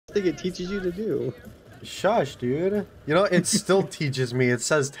I think it teaches you to do. Shush, dude. You know, it still teaches me. It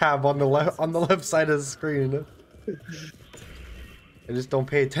says tab on the left side of the screen. I just don't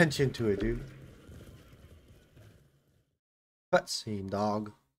pay attention to it, dude. Cutscene,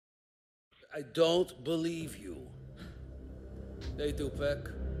 dog. I don't believe you. Hey,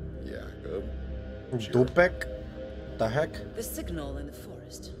 Dupek. Yeah, good. Dupek? The heck? The signal in the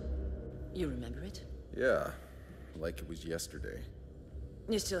forest. You remember it? Yeah, like it was yesterday.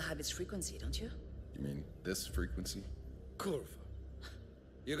 You still have its frequency, don't you? You mean this frequency? Curva.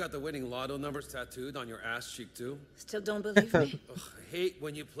 You got the winning lotto numbers tattooed on your ass cheek, too? Still don't believe me? Ugh, I hate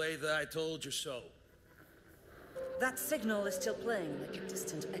when you play the I told you so. That signal is still playing like a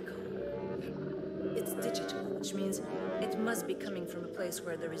distant echo. It's digital, which means it must be coming from a place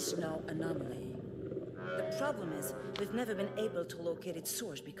where there is no anomaly. The problem is, we've never been able to locate its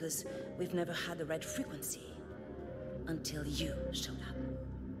source because we've never had the right frequency. Until you showed up.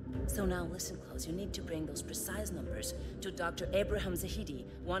 So now listen close, you need to bring those precise numbers to Dr. Abraham Zahidi,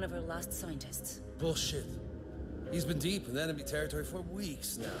 one of our last scientists. Bullshit. He's been deep in enemy territory for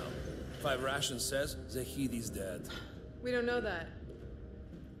weeks now. Five Ration says Zahidi's dead. We don't know that.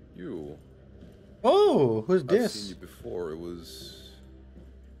 You. Oh, who's I've this? seen you before. It was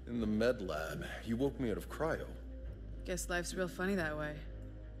in the med lab. You woke me out of cryo. Guess life's real funny that way.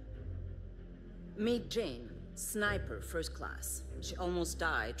 Meet Jane, sniper, first class. She almost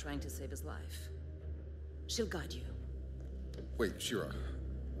died trying to save his life. She'll guide you. Wait, Shira.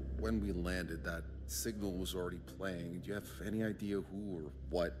 When we landed, that signal was already playing. Do you have any idea who or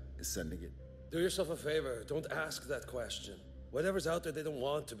what is sending it? Do yourself a favor. Don't ask that question. Whatever's out there, they don't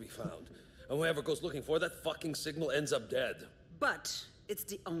want to be found. And whoever goes looking for that fucking signal ends up dead. But it's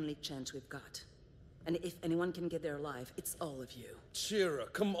the only chance we've got. And if anyone can get there alive, it's all of you. Shira,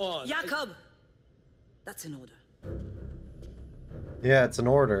 come on. Jakob! That's an order. Yeah, it's an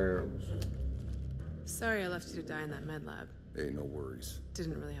order. Sorry I left you to die in that med lab. Hey, no worries.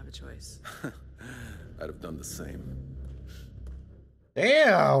 Didn't really have a choice. I'd have done the same.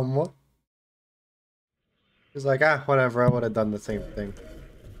 Damn! He's like, ah, whatever, I would have done the same thing.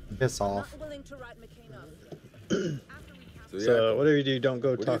 Piss off. So whatever you do, don't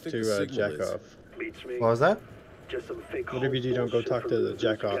go What do you talk think to the signal is? Jackoff. What was that? Whatever you do, don't go talk to the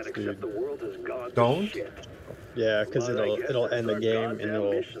Jackoff dude. Don't? Yeah, because it'll end the game and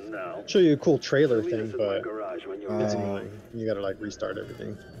it'll show you a cool trailer thing, but it's annoying. You gotta like restart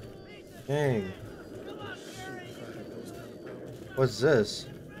everything. Dang. What's this?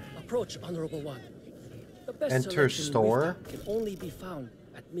 Approach, Honorable One. The best Enter selection store? can only be found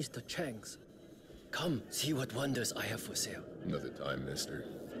at Mr. Chang's. Come, see what wonders I have for sale. Another time, mister.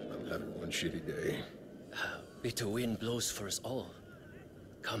 I'm having one shitty day. Bitter wind blows for us all.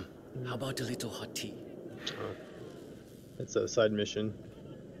 Come, how about a little hot tea? It's a side mission.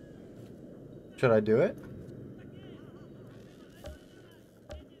 Should I do it?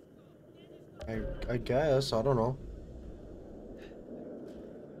 I guess, I don't know.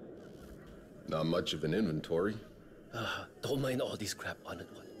 Not much of an inventory. Don't mind all this crap,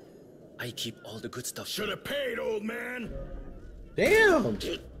 Honored One. I keep all the good stuff. Should have paid, old man. Damn!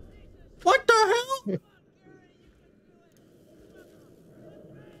 What the hell?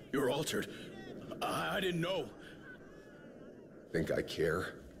 You're altered. I didn't know. Think I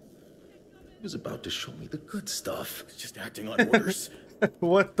care? He was about to show me the good stuff. Just acting on orders.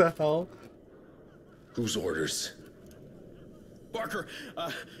 What the hell? Whose orders? Barker,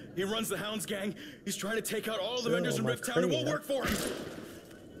 he runs the Hounds gang. He's trying to take out all the vendors in Rift Town. It won't work for him.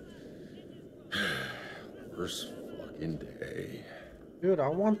 Worst fucking day. Dude, I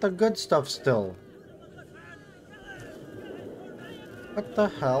want the good stuff still. What the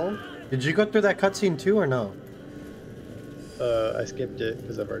hell? Did you go through that cutscene too or no? I skipped it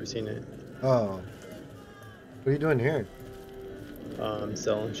because I've already seen it. Oh. What are you doing here?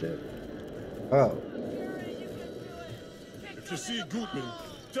 Selling shit. Oh. If you see Gutman,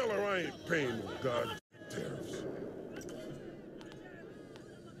 tell her I ain't paying no goddamn tariffs.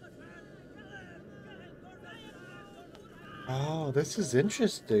 Oh, this is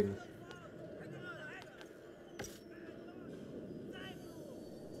interesting.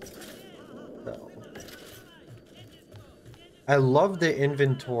 No. I love the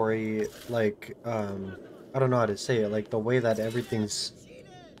inventory, like, I don't know how to say it, like the way that everything's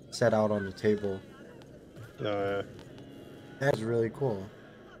set out on the table. No, That's really cool.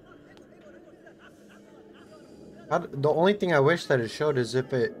 The only thing I wish that it showed is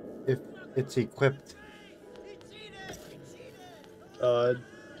if it's equipped. I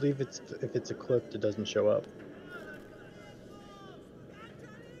believe if it's equipped, it doesn't show up.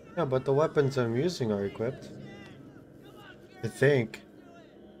 Yeah, but the weapons I'm using are equipped. I think.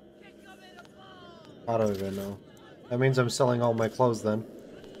 I don't even know. That means I'm selling all my clothes then.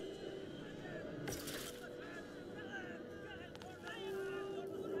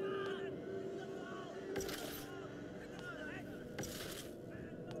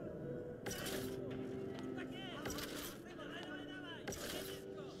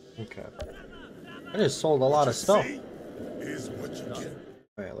 Okay. I just sold a lot of stuff.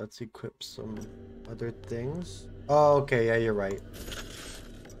 Alright, let's equip some other things. Oh, okay, yeah, you're right.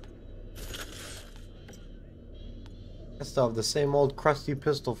 I still have the same old crusty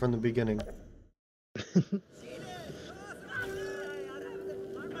pistol from the beginning.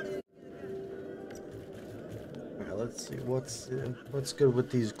 Alright, let's see what's good with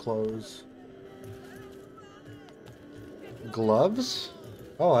these clothes. Gloves?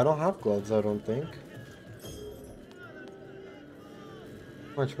 Oh, I don't have gloves, I don't think.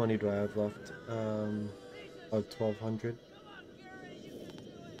 How much money do I have left? About 1,200.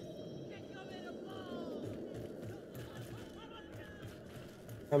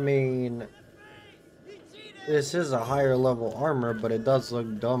 I mean, this is a higher level armor, but it does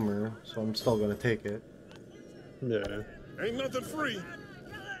look dumber, so I'm still gonna take it. Yeah. Ain't nothing free.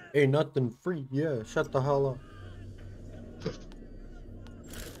 Ain't nothing free. Yeah, shut the hell up.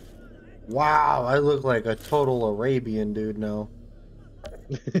 Wow, I look like a total Arabian dude now.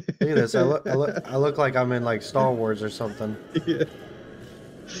 Look at this. I look like I'm in like Star Wars or something. Yeah.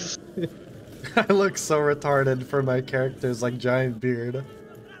 I look so retarded for my character's like giant beard.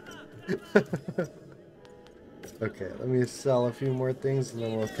 Okay, let me sell a few more things and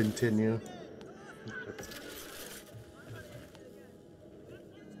then we'll continue.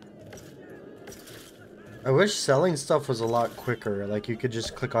 I wish selling stuff was a lot quicker. Like you could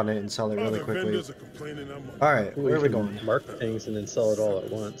just click on it and sell it really quickly. Alright, where are we going? Mark things and then sell it all at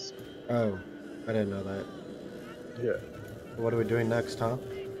once. Oh, I didn't know that. Yeah. What are we doing next, huh?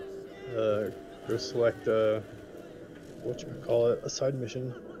 Go select whatchamacallit, a side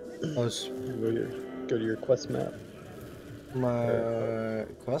mission. Oh, Go to your quest map. my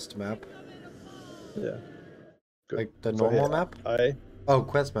quest map? Yeah. Go. Like the normal map? Oh,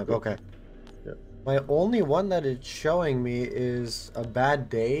 quest map, okay. Yeah. My only one that it's showing me is a bad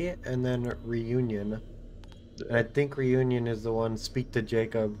day and then reunion. Yeah. And I think reunion is the one speak to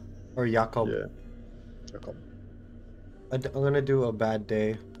Jacob or Jacob. Yeah. Jacob. I'm gonna do a bad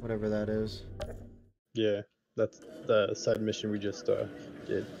day, whatever that is. Yeah, that's the side mission we just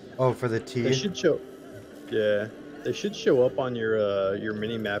did. Oh, for the T. They should show. Yeah, they should show up on your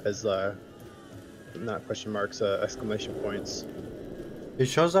mini map as not question marks, exclamation points. It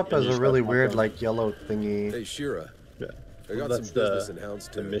shows up as a really weird like yellow thingy. Hey Shira. Yeah. I got That's some business in Hound's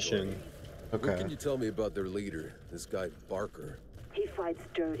the territory. mission. What Okay. can you tell me about their leader, this guy Barker? He fights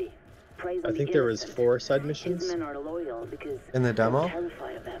dirty. Preys I on the think there was innocent. 4 side His missions. men are loyal because In the demo? they're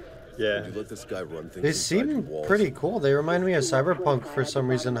terrified of them. Yeah. Would you let this guy run things They inside your seem walls? pretty cool. They remind me of Cyberpunk for some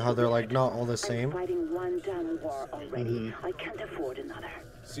reason, how they're like not all the I'm same. fighting one damn war already. I can't afford another.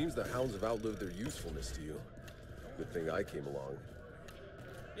 Seems the Hounds have outlived their usefulness to you. Good thing I came along.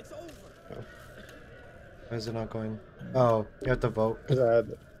 Why is it not going? Oh, you have to vote.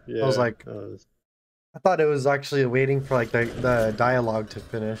 Yeah. I was like, I thought it was actually waiting for like the dialogue to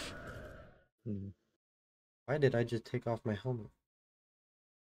finish. Why did I just take off my helmet?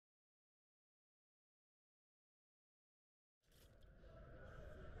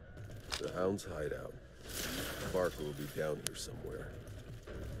 The Hound's hideout. Barker will be down here somewhere.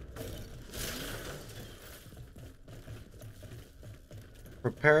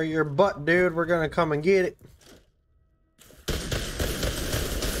 Prepare your butt, dude. We're gonna come and get it.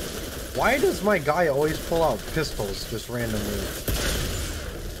 Why does my guy always pull out pistols just randomly?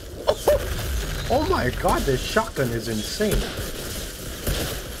 Oh my god, this shotgun is insane.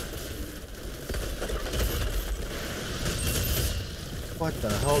 What the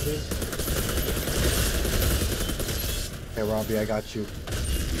hell, dude? Hey, Robbie, I got you.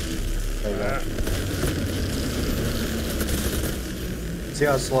 There you go. See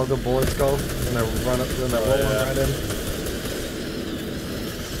how slow the bullets go when they run up when they roll right in?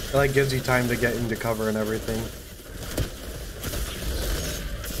 It like gives you time to get into cover and everything.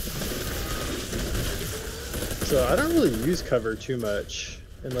 So I don't really use cover too much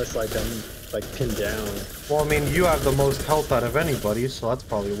unless like I'm like pinned down. Well, I mean, you have the most health out of anybody, so that's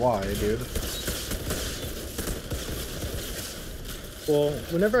probably why, dude. Well,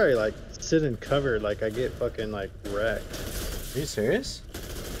 whenever I like sit in cover, like I get fucking like wrecked. Are you serious?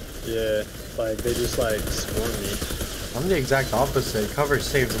 Yeah, like they just like swarm me. I'm the exact opposite. Cover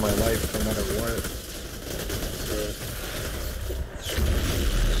saves my life no matter what.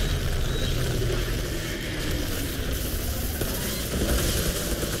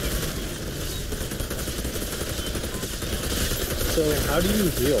 So how do you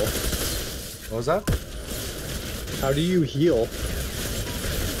heal? What was that? How do you heal?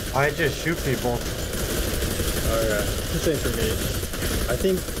 I just shoot people. Okay, the same for me. I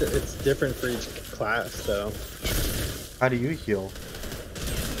think it's different for each class, though. How do you heal?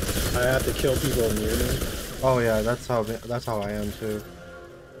 I have to kill people near me. Oh yeah, that's how I am too.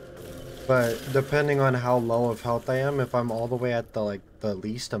 But depending on how low of health I am, if I'm all the way at the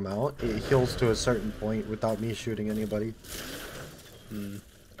least amount, it heals to a certain point without me shooting anybody. Hmm.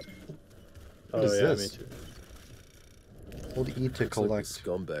 What is this? Me too. Hold E to collect. Like the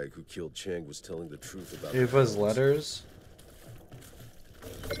scumbag who killed Chang was telling the truth about Ava's letters.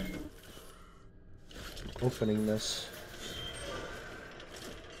 Opening this.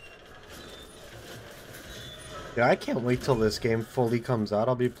 Yeah, I can't wait till this game fully comes out.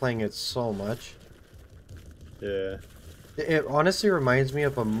 I'll be playing it so much. Yeah. It honestly reminds me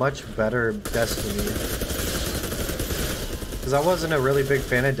of a much better Destiny. Because I wasn't a really big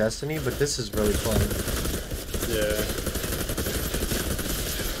fan of Destiny, but this is really fun. Yeah.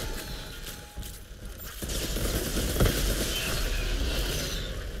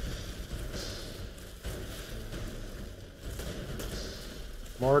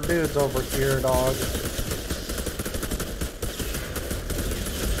 More dudes over here, dog.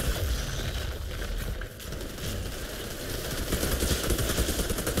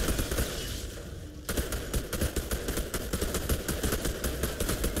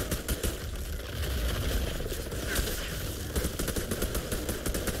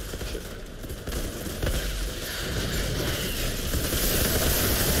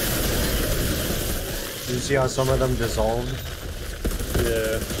 You see how some of them dissolved?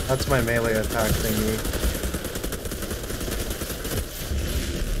 Yeah. That's my melee attack thingy.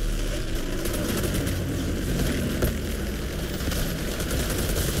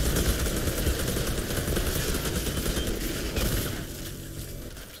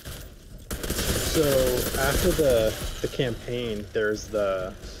 So after the campaign, there's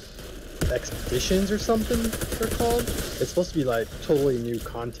the expeditions or something they're called. It's supposed to be like totally new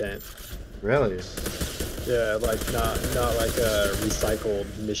content. Really? Yeah, like not like recycled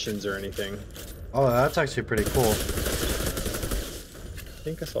missions or anything. Oh, that's actually pretty cool. I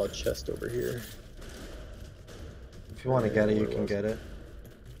think I saw a chest over here. If you want to get it, you Where can was get it? it.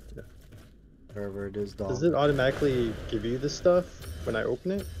 Yeah. Wherever it is, dog. Does it automatically give you this stuff when I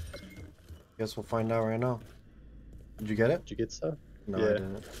open it? Guess we'll find out right now. Did you get it? Did you get stuff? No, Yeah. I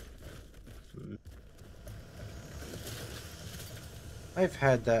didn't. I've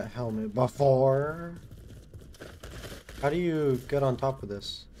had that helmet before. How do you get on top of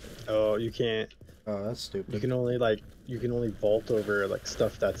this? Oh, you can't. Oh, that's stupid. You can only vault over like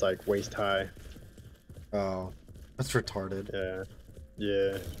stuff that's like waist high. Oh, that's retarded. Yeah.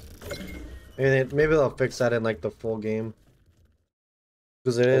 Yeah. Maybe they'll fix that in like the full game.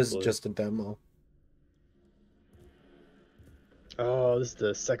 Because it is Hopefully. just a demo. Oh, this is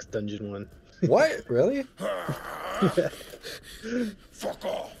the sex dungeon one. What? Really? Yeah. Fuck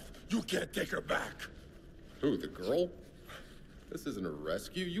off! You can't take her back. Who, the girl? This isn't a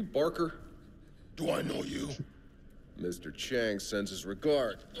rescue, you barker. Do I know you? Mr. Chang sends his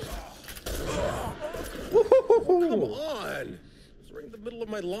regard. Come on! It's right in the middle of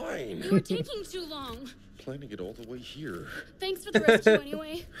my line. You were taking too long. Planning it all the way here. Thanks for the rescue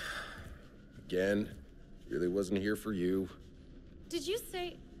anyway. Again, really wasn't here for you. Did you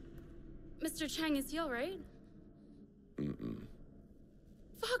say Mr. Chang is here, right?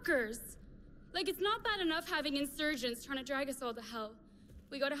 Fuckers! Like, it's not bad enough having insurgents trying to drag us all to hell.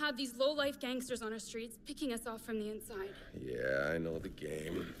 We gotta have these low-life gangsters on our streets picking us off from the inside. Yeah, I know the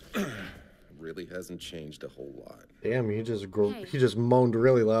game. Really hasn't changed a whole lot. Damn, he Hey. he just moaned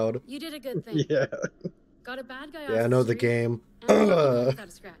really loud. You did a good thing. Yeah. Got a bad guy off Yeah, I know the street, game. and without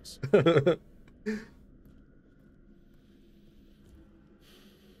a scratch.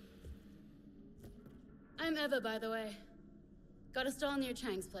 I'm Eva, by the way. Got a stall near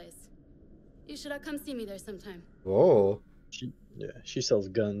Chang's place. You should come see me there sometime. Whoa. She sells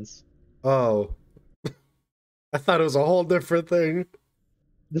guns. Oh. I thought it was a whole different thing.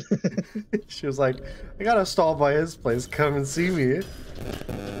 She was like, I got a stall by his place, come and see me.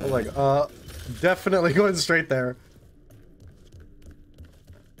 I'm like, definitely going straight there.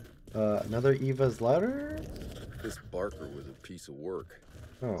 Another Eva's letter? This Barker was a piece of work.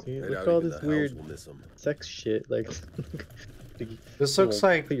 Oh. See, I look doubt at all even this the weird house will miss him. sex shit. Like, This looks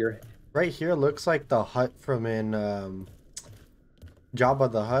like, put your right here looks like the hut from in,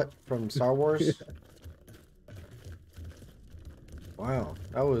 Jabba the Hutt from Star Wars. Yeah. Wow,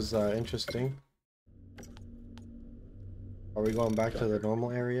 that was interesting. Are we going back to the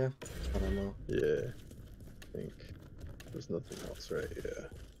normal area? I don't know. Yeah. I think. There's nothing else, right? Yeah.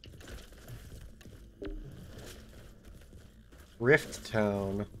 Rift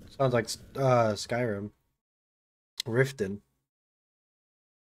Town. Sounds like Skyrim. Riften.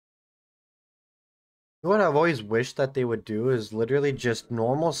 What I've always wished that they would do is literally just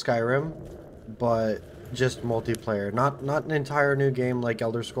normal Skyrim, but just multiplayer. Not an entire new game like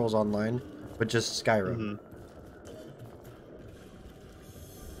Elder Scrolls Online, but just Skyrim.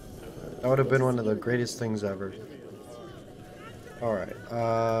 That would have been one of the greatest things ever. Alright,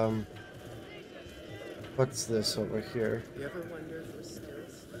 what's this over here? You ever wonder if we're still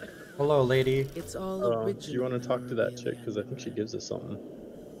stuck? Hello, lady. It's all Do you want to talk to that chick? Because I think she gives us something.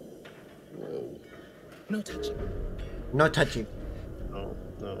 Whoa. No touching. No touching. No,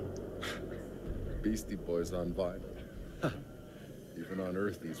 no. Beastie Boys on vinyl. Even on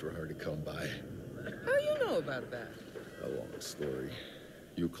Earth, these were hard to come by. How you know about that? A long story.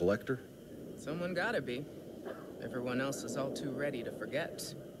 You a collector? Someone gotta be. Everyone else is all too ready to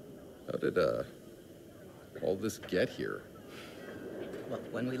forget. How did, all this get here? Well,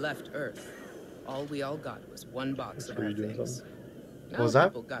 when we left Earth, all we all got was one box of Were our you doing things. something? Now What was that?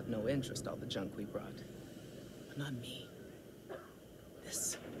 people got no interest all the junk we brought. But not me.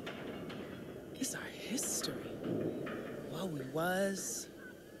 This is our history. What we was,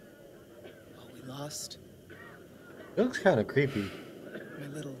 what we lost. It looks kind of creepy. My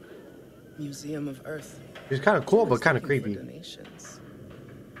little museum of Earth. He's kind of cool, but Always kind of looking for creepy. donations.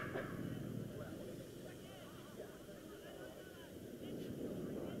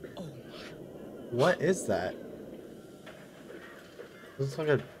 Oh my. What is that? Looks like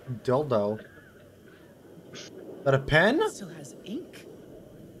a dildo. Is that a pen? It still has ink.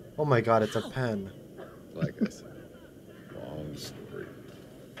 Oh my god, it's a pen. Like I said, long story.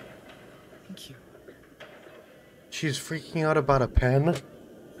 Thank you. She's freaking out about a pen?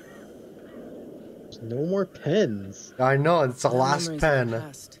 There's no more pens. I know, it's the All last memories of pen. the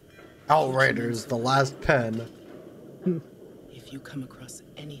past. Outriders, the last pen. If you come across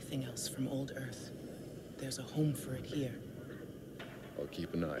anything else from old Earth, there's a home for it here. I'll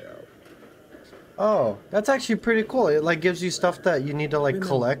keep an eye out. Oh, that's actually pretty cool. It like gives you stuff that you need to like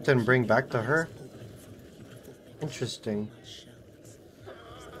collect and bring back to her. Interesting.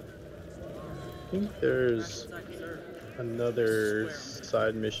 I think there's another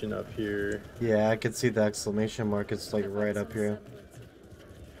side mission up here. Yeah, I can see the exclamation mark. It's like right up here.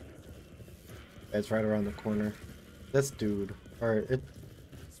 It's right around the corner. This dude. Or it...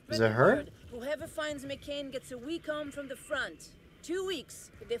 Is it her? Whoever finds McCain gets a week home from the front. 2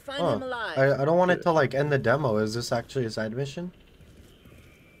 weeks if they find Oh, him alive. I don't want it to like end the demo. Is this actually a side mission?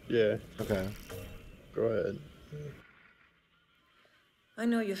 Yeah. Okay. Go ahead. I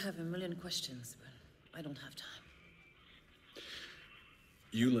know you have a million questions, but I don't have time.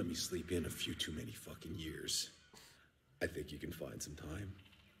 You let me sleep in a few too many fucking years. I think you can find some time.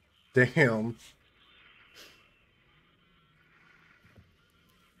 Damn.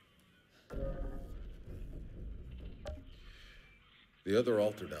 The other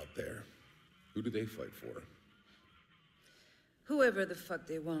altered out there, who do they fight for? Whoever the fuck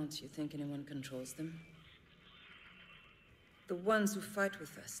they want, you think anyone controls them? The ones who fight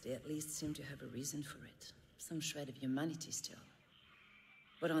with us, they at least seem to have a reason for it. Some shred of humanity still.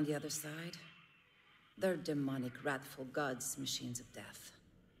 But on the other side, they're demonic, wrathful gods, machines of death.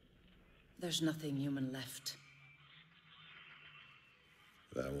 There's nothing human left.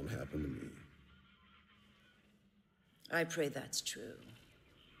 That won't happen to me. I pray that's true.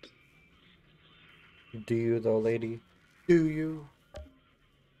 Do you though, lady? Do you?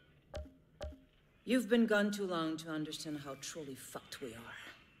 You've been gone too long to understand how truly fucked we are.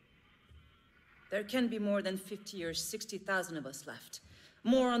 There can be more than 50 or 60,000 of us left.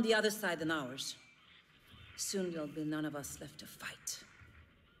 More on the other side than ours. Soon there'll be none of us left to fight.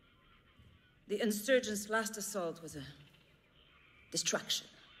 The insurgents' last assault was a distraction.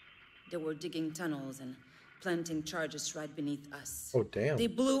 They were digging tunnels and planting charges right beneath us. Oh, damn. They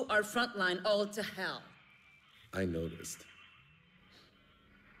blew our front line all to hell. I noticed.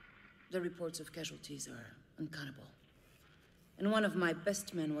 The reports of casualties are uncountable. And one of my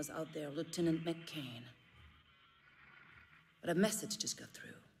best men was out there, Lieutenant McCain. But a message just got through.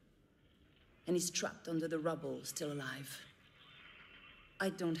 And he's trapped under the rubble, still alive. I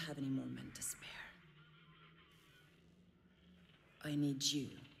don't have any more men to spare. I need you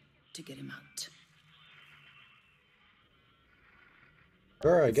to get him out.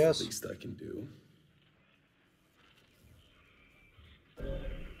 Sure, I It's guess. the least I can do.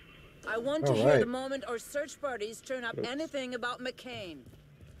 I want to All hear right. the moment our search parties turn up anything about McCain.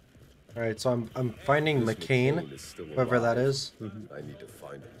 All right, so I'm finding This McCain, is still whoever that alive. is. I need to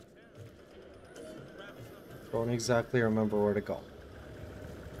find him. Don't exactly remember where to go.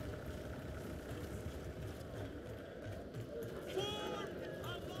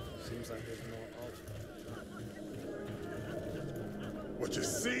 Seems like there's no alternative. What you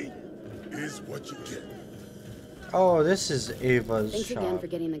see is what you get. Oh, this is Ava's Thanks shop. again for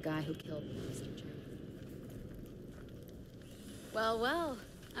getting the guy who killed Mr. Chen. Well, well.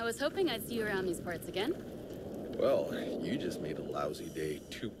 I was hoping I'd see you around these parts again. Well, you just made a lousy day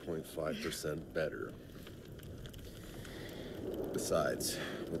 2.5% better. Besides,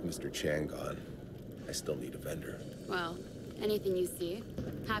 with Mr. Chan gone, I still need a vendor. Well, anything you see,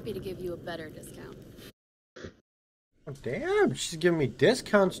 happy to give you a better discount. Oh, damn, she's giving me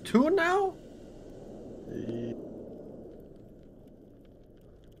discounts too now?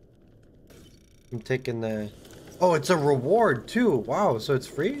 I'm taking the... Oh, it's a reward too. Wow, so it's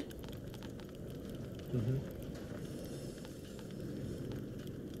free? Mm-hmm.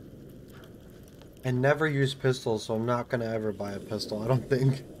 I never use pistols, so I'm not gonna ever buy a pistol, I don't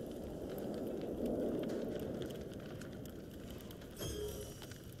think.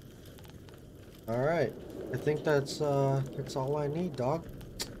 Alright, I think that's all I need, dog.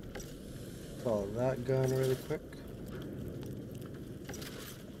 Follow that gun really quick.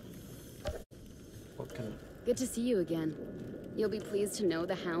 What can... Good to see you again. You'll be pleased to know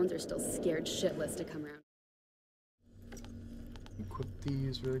the hounds are still scared shitless to come around. Equip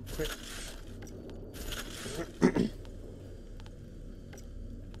these really quick.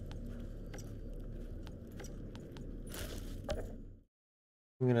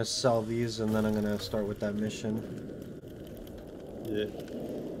 I'm gonna sell these and then I'm gonna start with that mission. Yeah.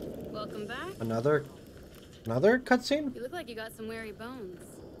 Welcome back. Another cutscene? You look like you got some weary bones.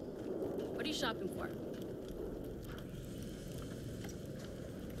 What are you shopping for?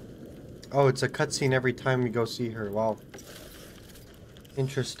 Oh, it's a cutscene every time we go see her. Wow.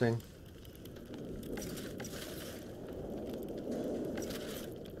 Interesting.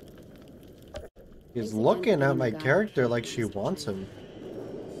 She's looking at my character like she wants him.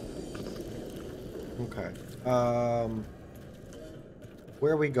 Okay.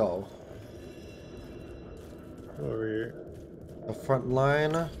 Where we go? Over here. The front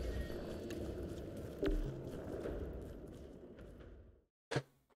line.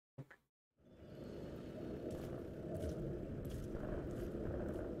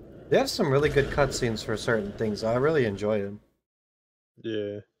 They have some really good cutscenes for certain things. I really enjoy them.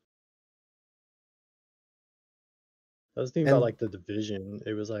 Yeah. I was thinking about like the Division.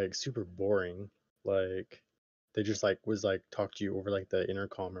 It was like super boring. Like they just like was like talk to you over like the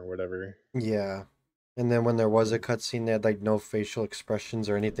intercom or whatever. Yeah. And then when there was a cutscene, they had like no facial expressions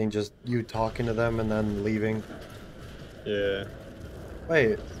or anything, just you talking to them and then leaving. Yeah.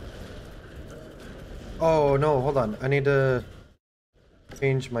 Wait. Oh no, hold on. I need to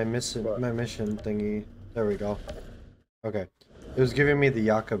change my mission thingy. There we go. Okay. It was giving me the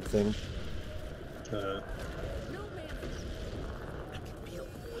Jakob thing.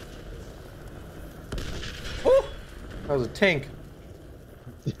 Oh! That was a tank.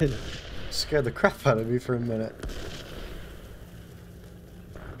 Scared the crap out of me for a minute.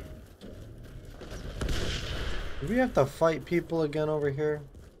 Do we have to fight people again over here?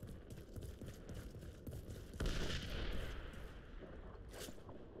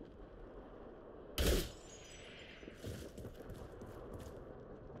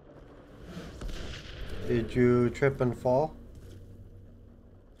 Did you trip and fall?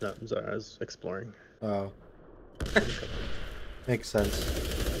 No, I'm sorry, I was exploring. Oh. Makes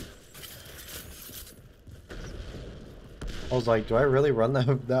sense. I was like, do I really run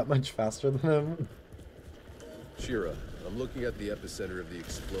that much faster than him? Shira, I'm looking at the epicenter of the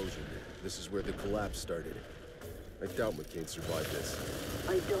explosion. This is where the collapse started. I doubt McCain survived this.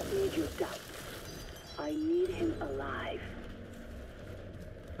 I don't need your doubts. I need him alive.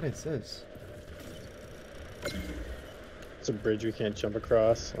 What is this? It's a bridge we can't jump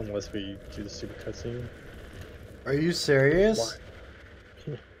across unless we do the super cutscene. Are you serious?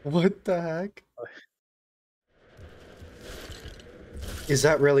 What the heck? Is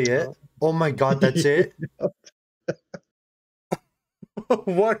that really it? Oh my god, that's it?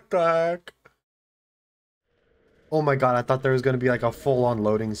 What the heck? Oh my god, I thought there was going to be like a full-on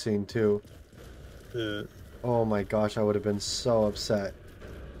loading scene too. Yeah. Oh my gosh, I would have been so upset.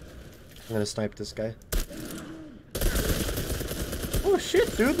 I'm going to snipe this guy. Oh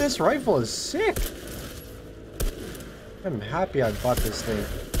shit, dude, this rifle is sick. I'm happy I bought this thing.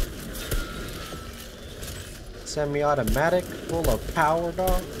 Semi-automatic, full of power,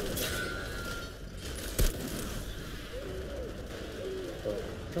 dog.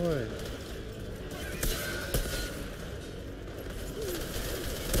 Come on.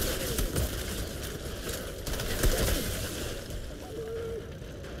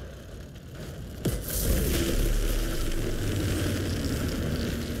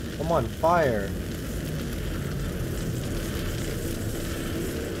 Come on, fire.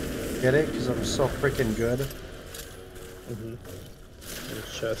 Get it? Because I'm so freaking good. Mm-hmm.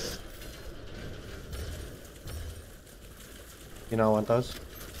 Chest. You know, I want those?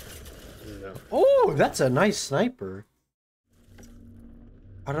 No. Oh, that's a nice sniper.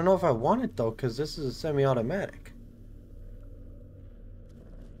 I don't know if I want it though, because this is a semi-automatic.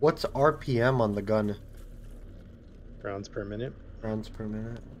 What's RPM on the gun? Rounds per minute. Rounds per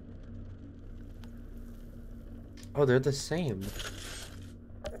minute. Oh, they're the same.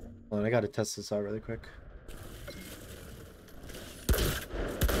 Hold on, I gotta test this out really quick.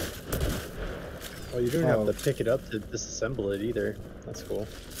 Oh, you don't have to pick it up to disassemble it either. That's cool.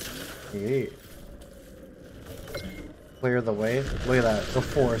 Yeah. Clear the way. Look at that. The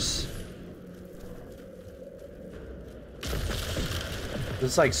force.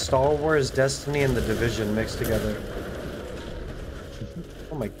 It's like Star Wars, Destiny, and The Division mixed together.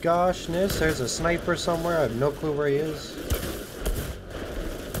 Oh my gosh, Nis, there's a sniper somewhere. I have no clue where he is.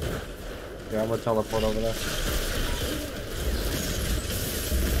 Yeah, I'm gonna teleport over there.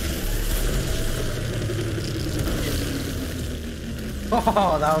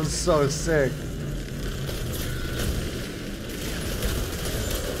 Oh, that was so sick.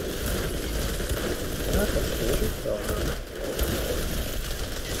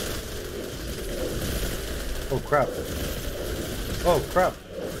 Oh crap. Oh crap.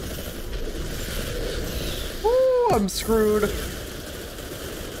 Ooh, I'm screwed.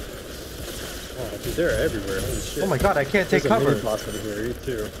 Oh, dude, they're everywhere. Holy shit. Oh my god, I can't take cover. There's a mini boss over here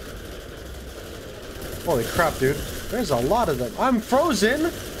too. Holy crap, dude. There's a lot of them. I'm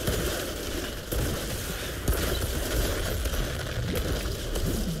frozen!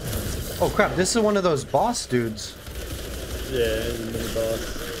 Oh crap, this is one of those boss dudes. Yeah, the mini boss.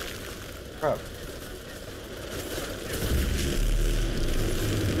 Crap.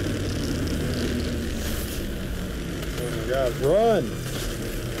 Oh my god, run!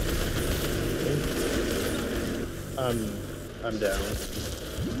 I'm down.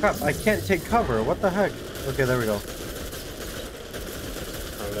 Crap, I can't take cover. What the heck? Okay, there we go. I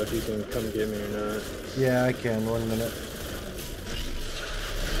don't know if you can come get me or not. Yeah, I can. 1 minute.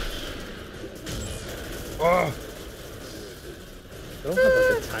 Oh! I don't have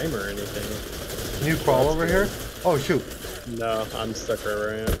like a timer or anything. Can you crawl over here? Oh, shoot. No, I'm stuck right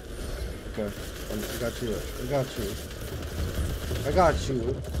where I am. Okay. I got you. I got you. I got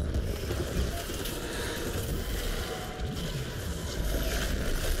you.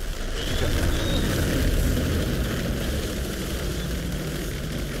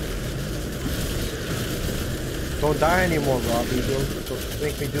 Don't die anymore, Robbie. Don't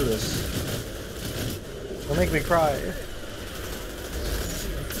make me do this. Don't make me cry.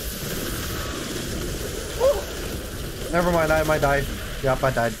 Never mind, I might die. Yep,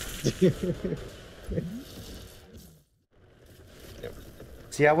 I died.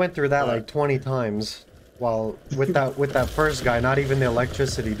 See, I went through that like 20 times. While with that first guy, not even the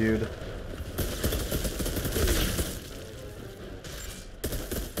electricity dude.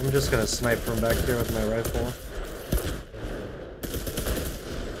 I'm just gonna snipe from back here with my rifle.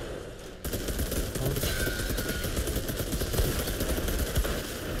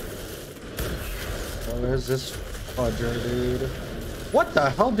 Oh, there's this fudger, dude. What the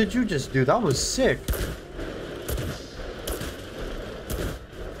hell did you just do? That was sick.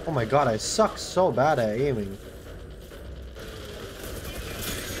 Oh my god, I suck so bad at aiming.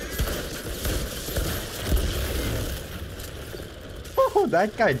 Oh,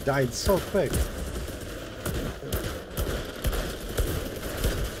 that guy died so quick.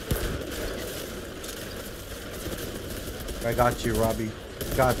 I got you, Robbie.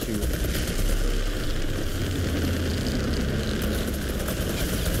 Got you.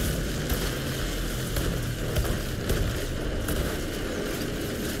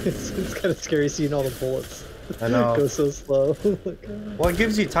 It's kind of scary seeing all the bullets. I know. Go so slow. Well, it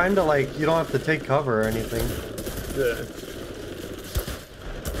gives you time to, like, you don't have to take cover or anything. Yeah.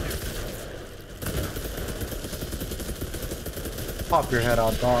 Pop your head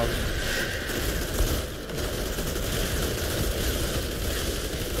out, dog.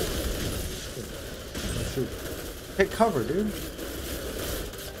 Shoot. Take cover, dude.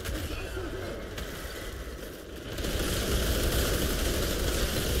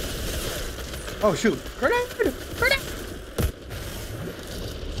 Oh shoot! Grenade! Grenade!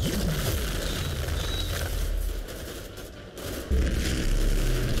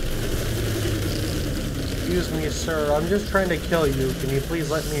 Excuse me, sir. I'm just trying to kill you. Can you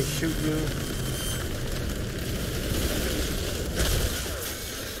please let me shoot you?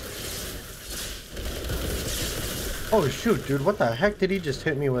 Oh shoot, dude, what the heck did he just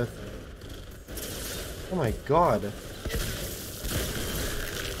hit me with? Oh my god.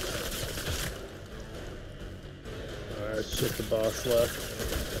 Alright, it's just the boss left,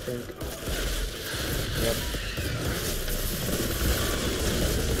 I think. Yep.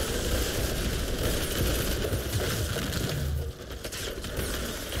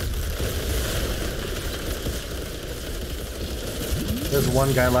 There's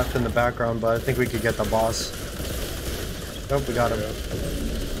one guy left in the background, but I think we could get the boss. Nope, we got him.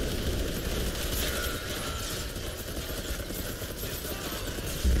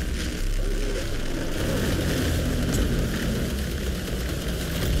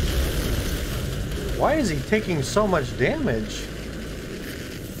 Why is he taking so much damage?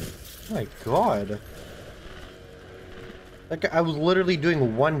 Oh my god. Like, I was literally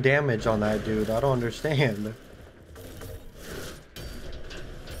doing 1 damage on that dude. I don't understand.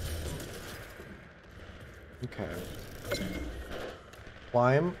 Okay.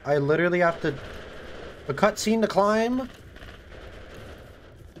 Climb. I literally have to... A cutscene to climb?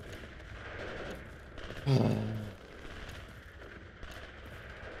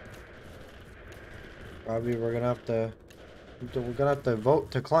 Probably we're gonna have to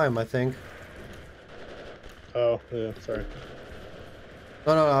vote to climb, I think. Oh, yeah, sorry.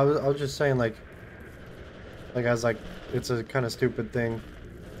 No, I was just saying, like as like it's a kind of stupid thing.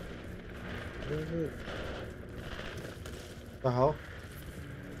 What is it? The hell?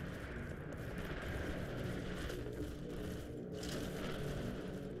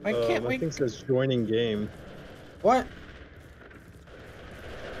 I can't wait. I think it says joining game. What?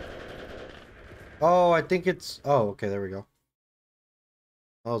 Oh, I think it's... Oh, okay, there we go.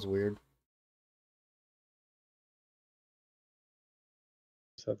 That was weird.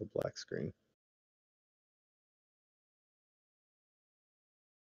 Just have a black screen.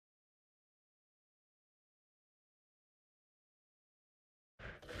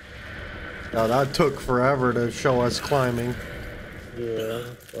 Oh, that took forever to show us climbing. Yeah,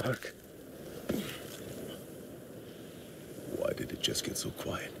 fuck. Why did it just get so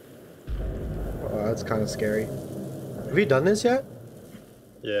quiet? Oh, that's kind of scary. Have you done this yet?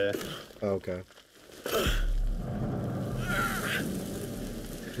 Yeah. Oh, okay.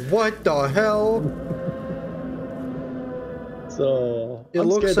 What the hell? So, It I'm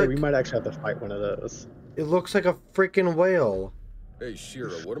looks scared that like... we might actually have to fight one of those. It looks like a freaking whale. Hey,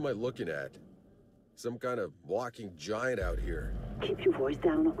 Shira, what am I looking at? Some kind of walking giant out here. Keep your voice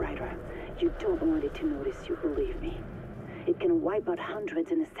down, Outrider. You don't want it to notice you, believe me. It can wipe out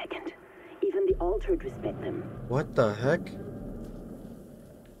hundreds in a second. Even the Altered respect them. What the heck?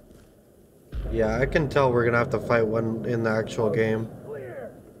 Yeah, I can tell we're gonna have to fight one in the actual game.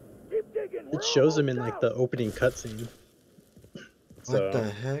 It shows him in like the opening cutscene. What the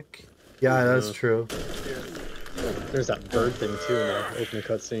heck? Yeah, that's true. There's that bird thing too in the opening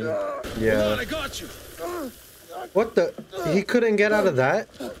cutscene. Yeah. Hold on, I got you. What the? He couldn't get out of that?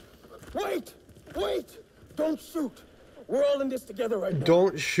 Wait! Don't shoot! We're all in this together right now.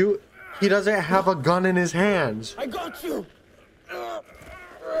 Don't shoot. He doesn't have a gun in his hands. I got you!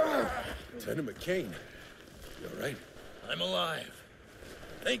 Lieutenant McCain, you all right? I'm alive.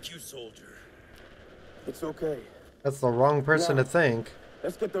 Thank you, soldier. It's okay. That's the wrong person to think.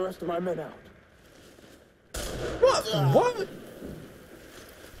 Let's get the rest of my men out. What? What?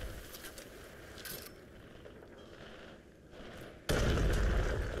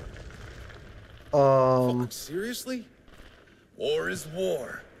 Fuck, seriously? War is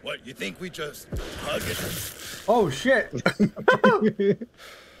war. What, you think we just hug it? Oh shit. Why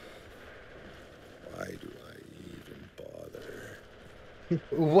do I even bother?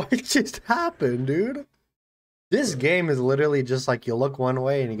 What just happened, dude? This game is literally just like you look one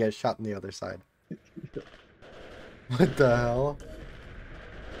way and you get shot on the other side. What the hell?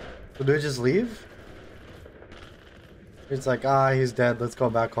 So do we just leave? It's like, ah, he's dead. Let's go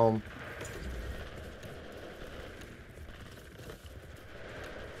back home.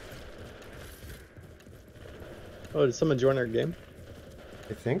 Oh, did someone join our game?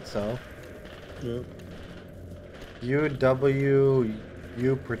 I think so. Yeah. UWU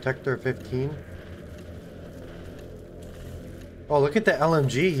Protector 15. Oh, look at the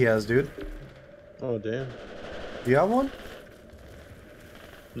LMG he has, dude. Oh, damn. Do you have one?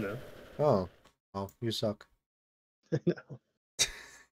 No. Oh. Oh, you suck. No.